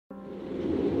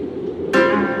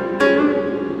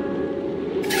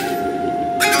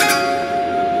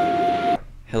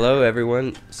Hello,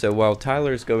 everyone. So while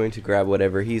Tyler's going to grab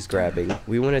whatever he's grabbing,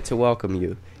 we wanted to welcome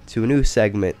you to a new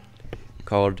segment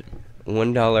called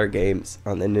 $1 Games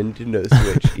on the Nintendo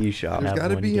Switch eShop. There's got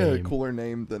to be a cooler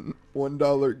name than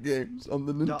 $1 Games on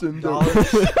the Nintendo.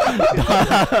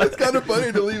 It's kind of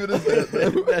funny to leave it as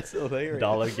that. That's hilarious.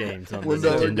 Dollar Games on the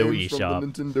Nintendo eShop.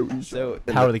 Nintendo eShop. So,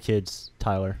 How are the kids,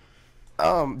 Tyler?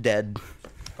 dead.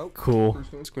 Oh, cool.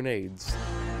 Grenades.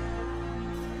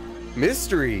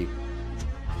 Mystery.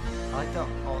 I like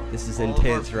that. This is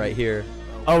intense right here.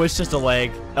 Oh, it's just a leg.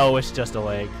 Oh, it's just a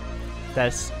leg.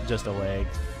 That's just a leg.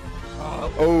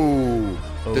 Oh.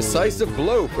 Decisive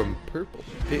blow from purple.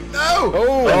 Pink. No!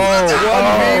 Oh!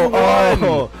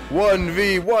 1v1!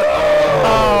 1v1!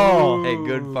 Oh! Hey,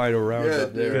 good final round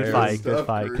up there. Good fight, good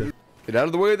fight. Good. Get out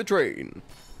of the way of the train.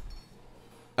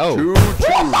 Oh.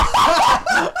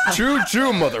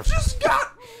 Choo-choo, mother. Just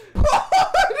got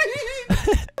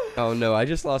Oh no, I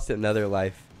just lost another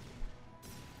life.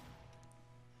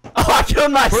 Oh, I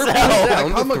killed myself! Purple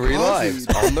down I'm to a 3 lives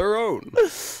coffee. on their own. Get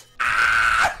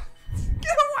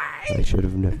away! I should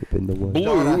have never been the one.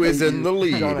 Blue is in the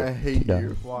lead. John, I hate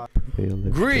you. Why?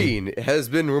 Green has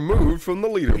been removed from the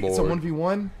leaderboard. It's a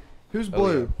 1v1? Who's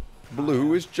blue? Yeah.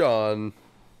 Blue is John,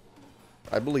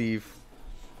 I believe.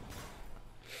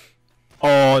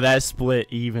 Oh, that split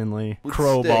evenly. With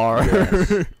Crowbar. stick,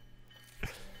 yes.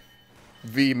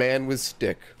 V-Man with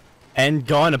stick. And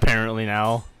gun, apparently,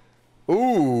 now.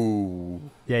 Ooh.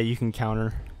 Yeah, you can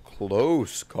counter.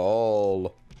 Close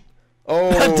call.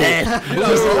 Oh, Dead.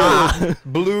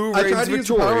 Blue I tried reigns to use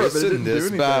the power-up, victorious but it in didn't do this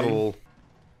anything. battle.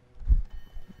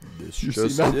 This You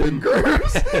just see nothing, in.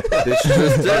 Cruz? This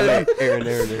just in. Aaron.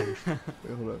 Wait,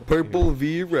 hold on. Purple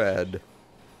v red.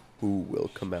 Who will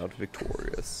come out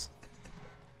victorious?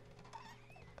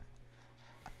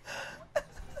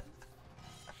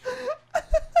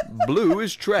 Blue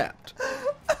is trapped.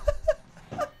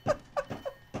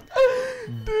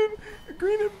 Dude,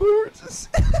 green and blue are just...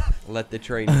 Let the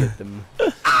train get them.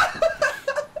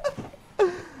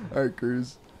 Alright,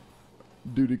 Cruz.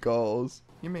 Duty calls.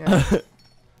 Give me out.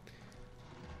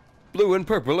 Blue and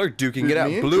purple are duking Dude, it out.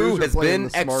 me and Blue Cruz are has playing been the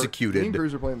smart- Me and executed.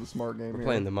 Cruz are playing the smart game. We're here.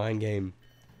 playing the mind game.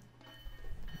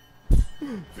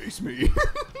 Face me.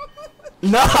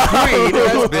 No! Green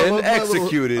has I love been my little-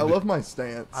 executed. I love my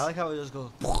stance. I like how it just goes.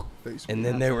 Face me. And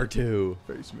then there were 2.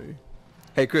 Face me.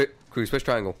 Hey, Cruz, push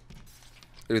triangle.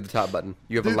 Or the top button.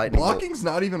 You have Dude, a lightning bolt. blocking's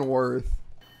not even worth.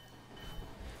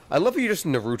 I love how you just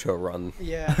Naruto run.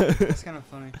 Yeah, it's kind of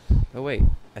funny. Oh wait,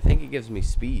 I think it gives me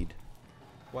speed.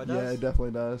 What Yeah, does? it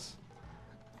definitely does.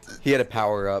 He had a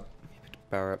power up.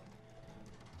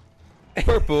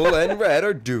 Purple and red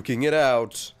are duking it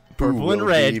out. Purple Who and will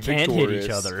red be can't hit each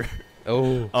victorious? other.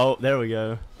 Oh. Oh, there we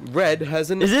go. Red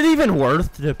has an. Is it even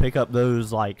worth to pick up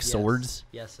those, like, Yes. swords?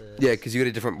 Yes, it is. Yeah, because you get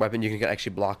a different weapon you can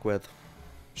actually block with.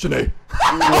 Shanae.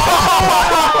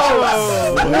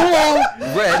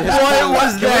 Red has What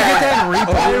was that?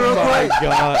 Oh my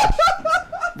god.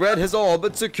 Red has all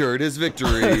but secured his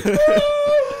victory.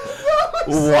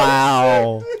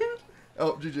 Wow.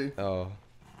 Oh, GG. Oh.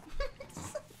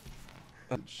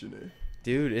 Shanae.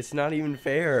 Dude, it's not even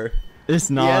fair. It's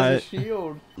He not. has a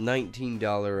shield. $19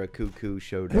 Akuto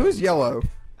Showdown. Who's yellow?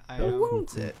 I Who know.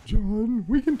 owns it? John,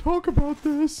 we can talk about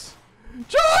this.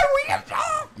 John, we can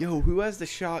talk! Yo, who has the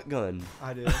shotgun?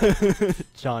 I do.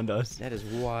 John does. That is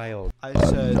wild. I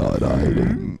said.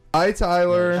 Hi,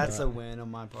 Tyler. That's a win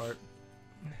on my part.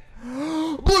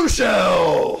 Blue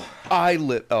shell! I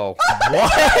lit. Oh.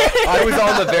 What? I was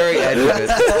on the very edge of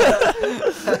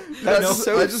it. That's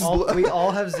so. We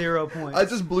all have 0 points. I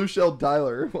just blue shelled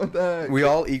Tyler. What the heck? We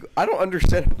all equal. I don't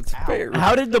understand how it's fair.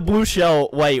 How did the blue shell...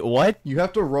 Wait, what? You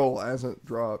have to roll as it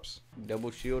drops. Double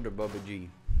shield or Bubba G?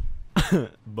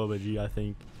 Bubba G, I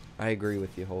think. I agree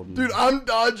with you, Holden. Dude, I'm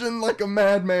dodging like a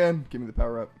madman. Give me the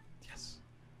power up. Yes.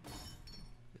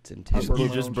 It's intense. broke You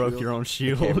my just own broke shield. your own The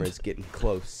shield. camera's getting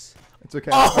close. It's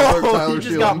okay. Oh, I broke you Tyler's just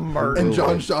shield, got murdered. and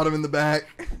John shot him in the back.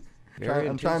 Very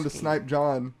I'm trying to intense game. snipe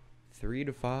John. 3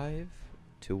 to 5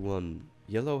 to 1.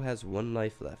 Yellow has 1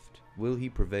 life left. Will he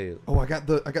prevail? Oh, I got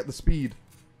the speed.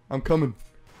 I'm coming.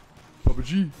 Papa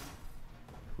G.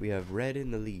 We have red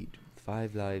in the lead.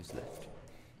 5 lives left.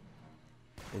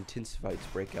 Intense fights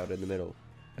break out in the middle.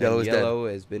 And Yellow is dead. Yellow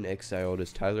has been exiled,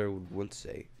 as Tyler would once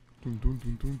say. Dun, dun,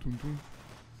 dun, dun, dun, dun.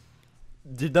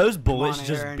 Did those bullets on,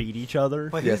 just Aaron. beat each other?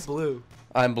 Wait, Yes. who's blue?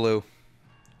 I'm blue.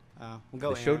 We'll go The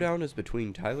Aaron. showdown is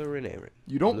between Tyler and Aaron.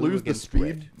 You don't Blue lose the against speed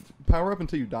red. power up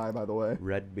until you die, by the way.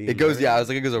 Red being It goes, red, yeah, I was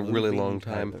like, it goes a blue really being long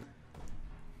time. Tyler.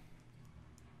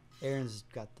 Aaron's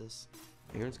got this.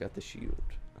 Aaron's got the shield.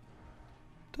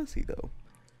 Does he, though?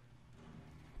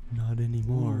 Not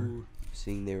anymore. Ooh.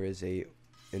 Seeing there is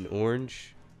an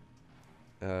orange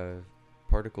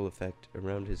particle effect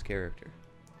around his character.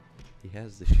 He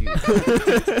has the shield.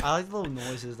 I like the little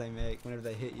noises they make whenever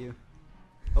they hit you.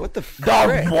 What the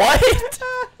The what?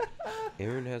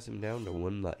 Aaron has him down to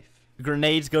 1 life.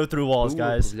 Grenades go through walls, Who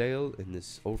guys. will prevail in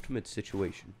this ultimate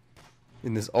situation?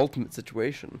 In this ultimate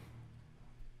situation.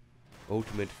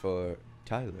 Ultimate for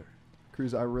Tyler.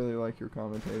 Cruz, I really like your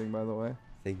commentating, by the way.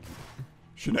 Thank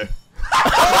you. Shanae.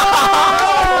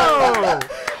 Oh!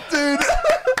 Dude!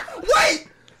 Wait!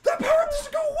 That power up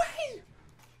doesn't go away!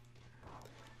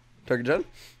 Target John?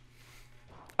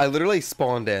 I literally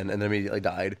spawned in and then immediately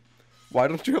died. Why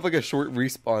don't you have like a short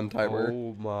respawn timer?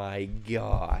 Oh my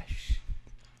gosh.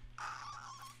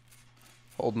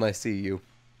 Holden, I see you.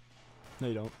 No,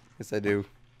 you don't. Yes, I do.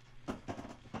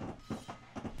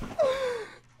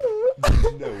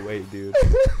 No way, dude.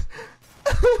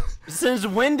 Since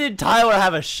when did Tyler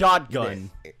have a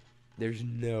shotgun? There's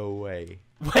no way.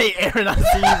 Wait, Aaron, I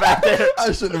see you back there.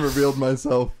 I shouldn't have revealed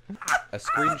myself. A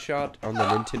screenshot on the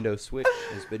Nintendo Switch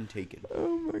has been taken.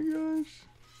 Oh my gosh.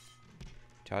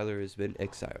 Tyler has been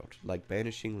exiled, like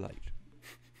banishing light.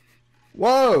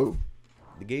 Whoa!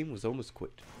 The game was almost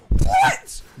quit.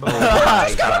 What? Oh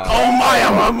my god. Oh my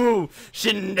amamu!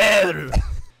 Shinderu!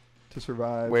 To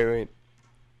survive. Wait.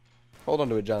 Hold on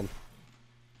to it, John.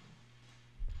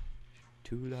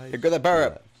 2 lives. Here, go that power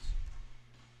up. left.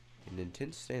 An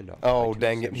intense standoff. Oh, by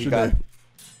dang it. 2 He seconds.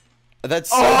 got... That's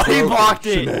so Oh, broken. he blocked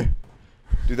it! Shanae.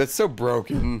 Dude, that's so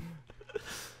broken.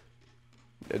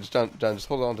 Yeah, just John, just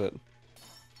hold on to it.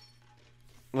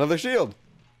 Another shield.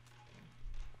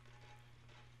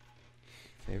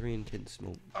 Very intense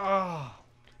moment. Oh.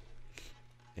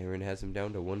 Aaron has him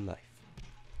down to 1 life.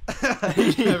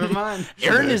 Never mind.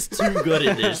 Aaron is too good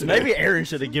at this. Maybe Aaron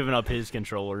should have given up his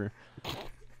controller.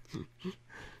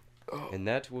 And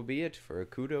that will be it for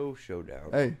Akuto Showdown.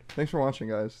 Hey, thanks for watching,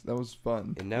 guys. That was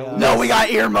fun. And now Yeah. No, we got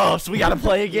earmuffs. We gotta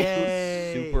play again.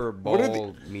 Yay. Super What are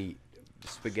ball meat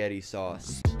spaghetti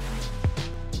sauce.